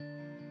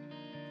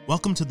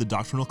Welcome to the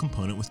Doctrinal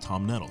Component with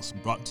Tom Nettles,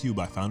 brought to you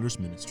by Founders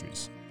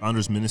Ministries.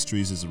 Founders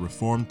Ministries is a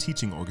Reformed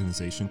teaching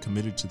organization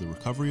committed to the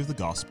recovery of the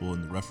gospel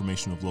and the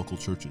reformation of local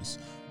churches.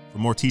 For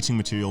more teaching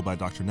material by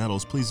Dr.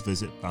 Nettles, please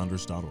visit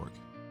founders.org.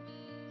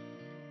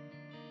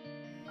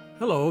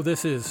 Hello,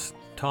 this is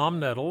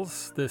Tom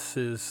Nettles. This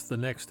is the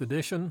next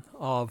edition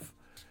of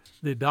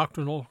the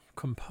Doctrinal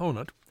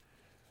Component.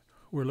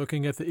 We're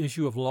looking at the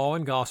issue of law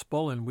and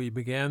gospel, and we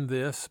began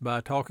this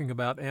by talking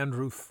about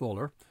Andrew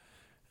Fuller.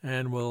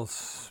 And we'll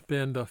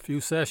spend a few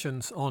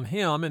sessions on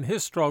him and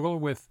his struggle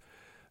with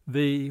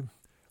the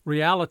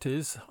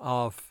realities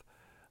of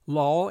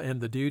law and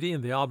the duty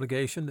and the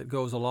obligation that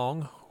goes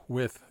along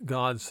with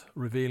God's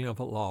revealing of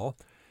the law,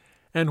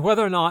 and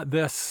whether or not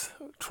this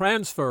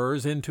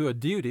transfers into a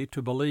duty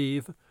to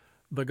believe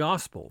the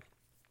gospel.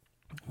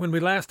 When we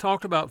last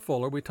talked about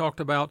Fuller, we talked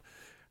about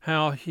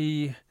how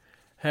he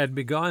had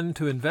begun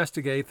to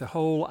investigate the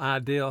whole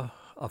idea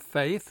of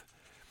faith,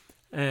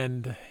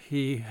 and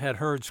he had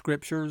heard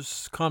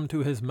scriptures come to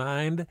his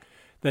mind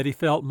that he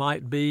felt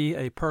might be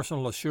a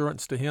personal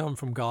assurance to him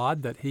from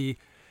God that he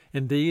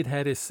indeed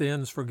had his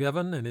sins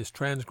forgiven and his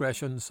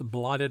transgressions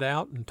blotted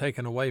out and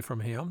taken away from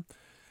him.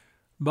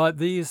 But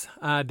these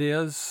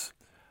ideas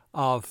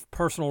of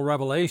personal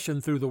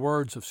revelation through the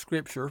words of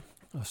Scripture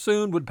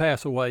soon would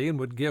pass away and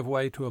would give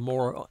way to a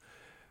more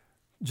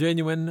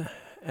genuine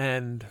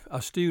and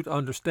astute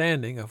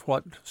understanding of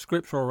what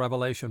scriptural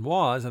revelation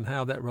was and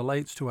how that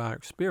relates to our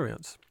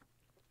experience.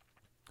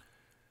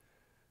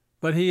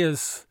 But he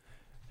is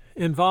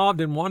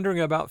involved in wondering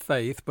about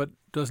faith, but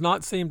does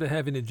not seem to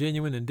have any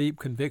genuine and deep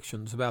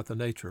convictions about the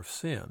nature of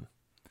sin.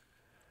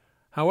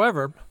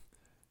 However,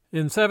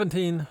 in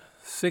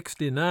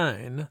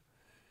 1769,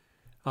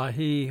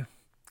 he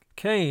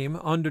came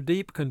under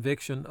deep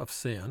conviction of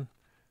sin.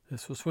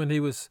 This was when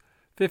he was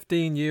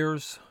 15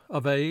 years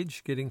of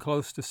age, getting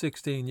close to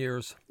 16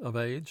 years of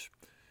age.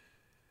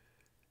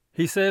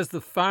 He says,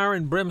 "The fire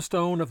and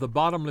brimstone of the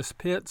bottomless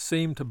pit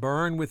seemed to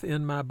burn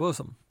within my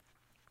bosom."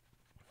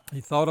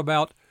 He thought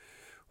about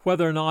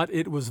whether or not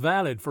it was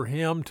valid for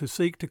him to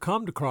seek to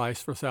come to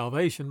Christ for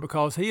salvation,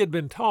 because he had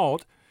been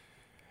taught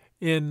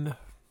in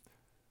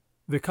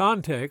the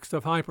context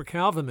of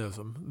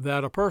hyper-Calvinism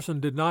that a person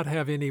did not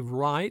have any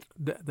right,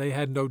 they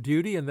had no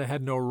duty, and they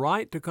had no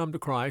right to come to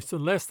Christ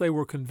unless they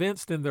were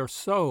convinced in their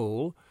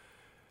soul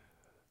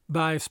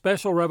by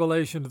special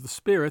revelation of the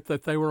Spirit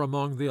that they were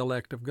among the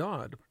elect of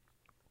God.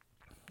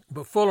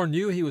 But Fuller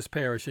knew he was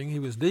perishing. He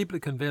was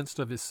deeply convinced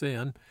of his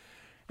sin,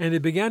 and he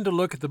began to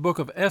look at the book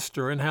of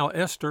Esther and how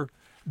Esther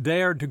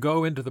dared to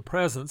go into the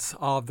presence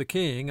of the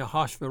king,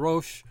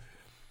 Ahasuerus,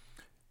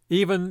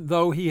 even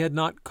though he had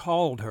not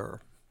called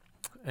her.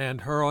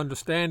 And her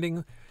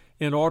understanding,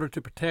 in order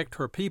to protect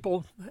her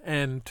people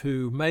and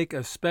to make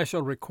a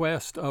special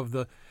request of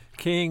the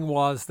king,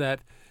 was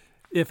that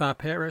if I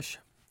perish,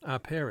 I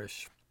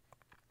perish.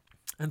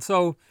 And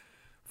so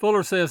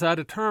Fuller says, "I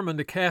determined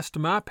to cast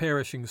my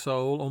perishing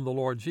soul on the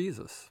Lord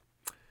Jesus.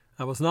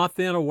 I was not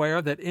then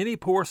aware that any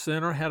poor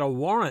sinner had a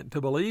warrant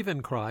to believe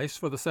in Christ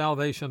for the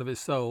salvation of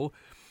his soul,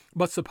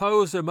 but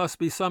supposed there must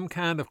be some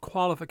kind of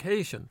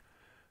qualification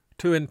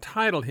to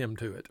entitle him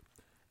to it.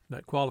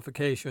 That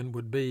qualification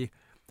would be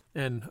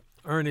an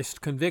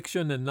earnest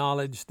conviction and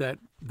knowledge that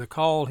the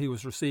call he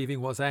was receiving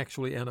was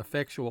actually an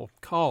effectual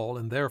call,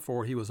 and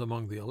therefore he was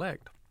among the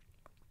elect."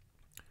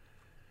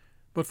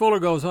 But Fuller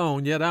goes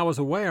on, "Yet I was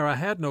aware I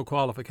had no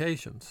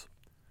qualifications."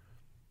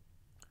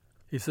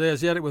 He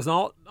says, "Yet it was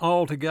not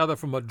altogether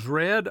from a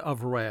dread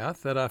of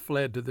wrath that I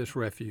fled to this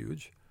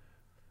refuge,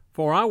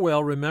 for I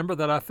well remember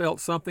that I felt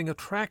something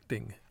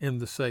attracting in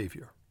the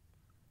Savior.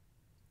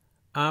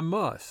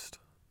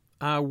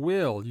 I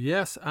will,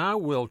 yes, I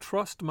will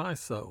trust my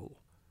soul,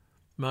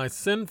 my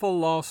sinful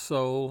lost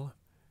soul,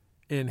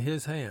 in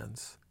his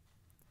hands.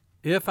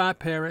 If I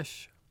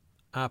perish,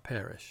 I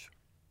perish."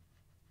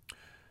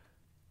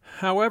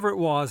 However it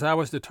was, I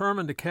was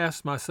determined to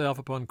cast myself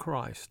upon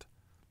Christ,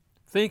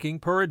 thinking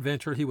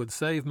peradventure he would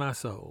save my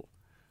soul,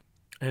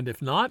 and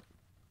if not,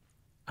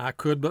 I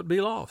could but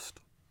be lost.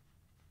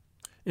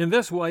 In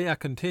this way I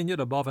continued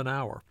above an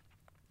hour,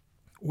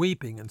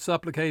 weeping and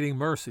supplicating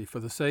mercy for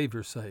the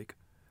Savior's sake.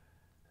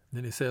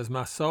 Then he says,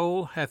 "My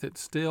soul hath it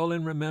still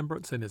in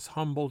remembrance and is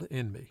humbled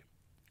in me."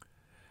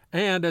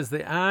 And as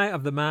the eye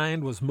of the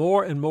mind was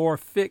more and more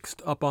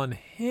fixed upon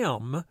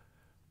him,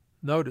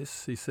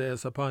 notice he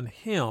says upon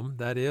him,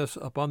 that is,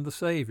 upon the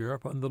Savior,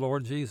 upon the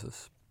Lord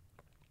Jesus,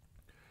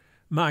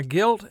 my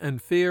guilt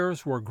and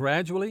fears were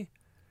gradually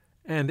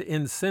and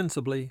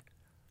insensibly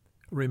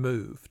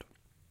removed.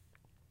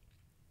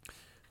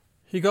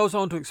 He goes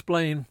on to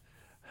explain,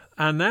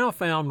 "I now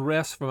found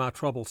rest for my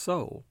troubled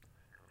soul,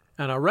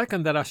 and I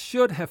reckon that I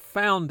should have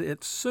found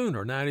it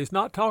sooner." Now, he's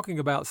not talking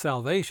about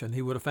salvation.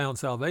 He would have found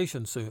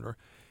salvation sooner.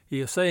 He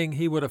is saying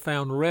he would have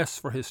found rest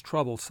for his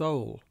troubled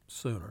soul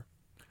sooner.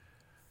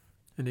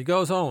 And he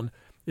goes on,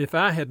 "If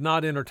I had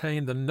not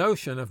entertained the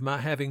notion of my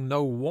having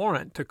no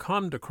warrant to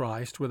come to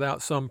Christ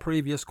without some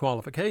previous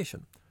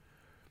qualification.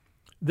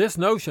 This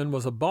notion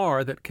was a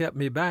bar that kept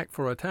me back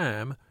for a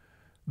time,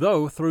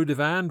 though through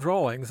divine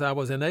drawings I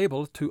was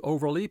enabled to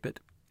overleap it.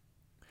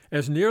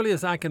 As nearly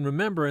as I can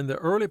remember in the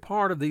early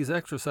part of these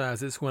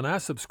exercises, when I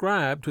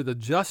subscribed to the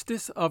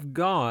justice of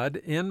God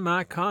in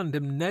my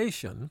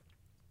condemnation,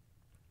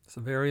 it's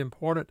a very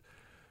important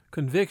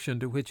conviction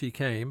to which he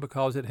came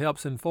because it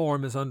helps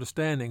inform his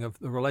understanding of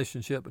the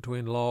relationship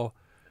between law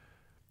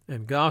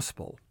and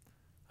gospel.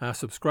 I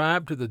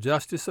subscribed to the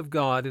justice of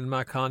God in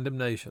my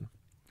condemnation,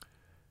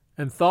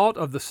 and thought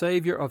of the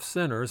Savior of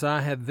sinners.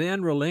 I had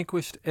then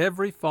relinquished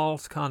every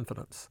false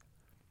confidence,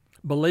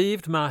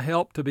 believed my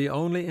help to be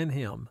only in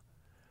him,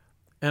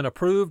 and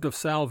approved of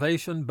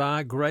salvation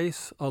by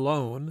grace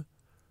alone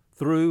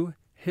through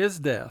his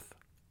death.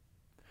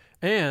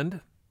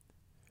 And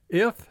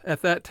if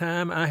at that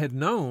time I had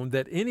known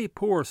that any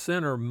poor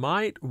sinner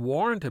might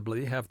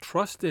warrantably have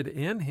trusted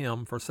in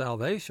him for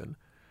salvation,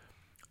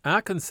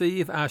 I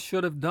conceive I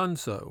should have done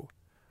so,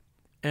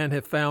 and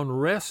have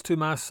found rest to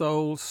my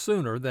soul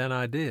sooner than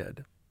I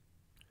did.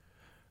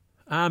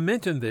 I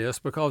mention this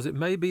because it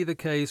may be the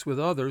case with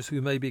others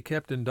who may be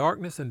kept in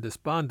darkness and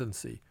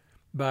despondency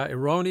by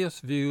erroneous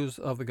views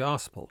of the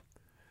gospel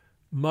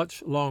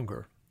much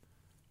longer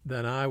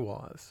than I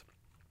was.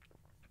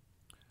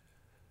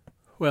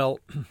 Well,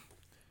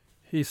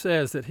 he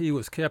says that he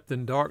was kept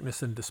in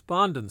darkness and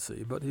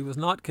despondency, but he was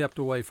not kept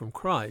away from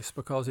Christ,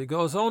 because he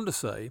goes on to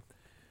say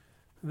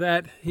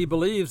that he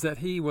believes that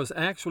he was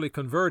actually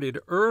converted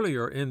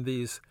earlier in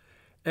these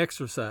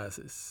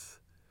exercises.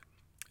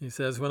 He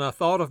says, "When I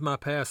thought of my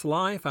past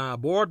life, I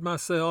abhorred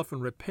myself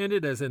and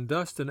repented as in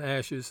dust and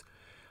ashes.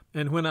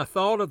 And when I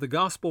thought of the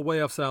gospel way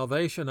of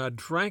salvation, I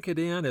drank it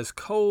in as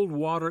cold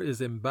water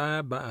is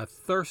imbibed by a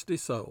thirsty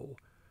soul.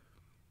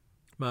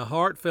 My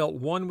heart felt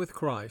one with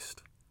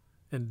Christ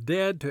and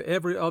dead to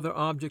every other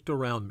object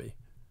around me.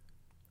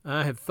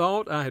 I had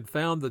thought I had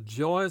found the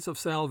joys of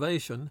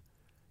salvation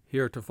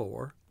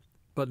heretofore,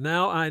 but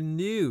now I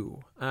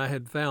knew I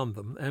had found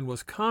them and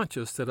was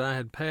conscious that I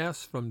had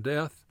passed from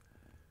death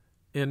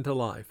into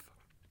life.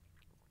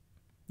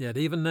 Yet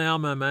even now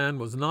my mind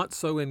was not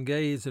so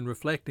engaged in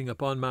reflecting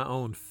upon my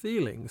own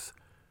feelings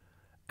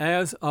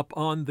as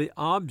upon the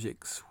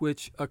objects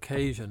which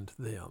occasioned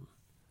them."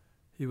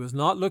 He was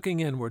not looking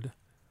inward,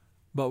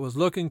 but was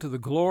looking to the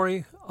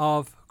glory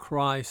of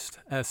Christ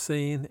as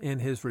seen in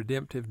his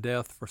redemptive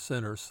death for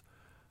sinners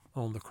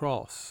on the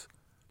cross.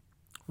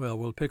 Well,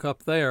 we'll pick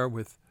up there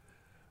with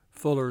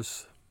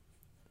Fuller's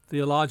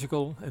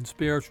theological and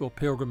spiritual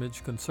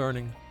pilgrimage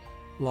concerning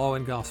law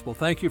and gospel.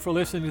 Thank you for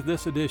listening to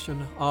this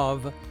edition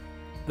of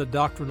The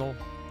Doctrinal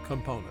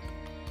Component.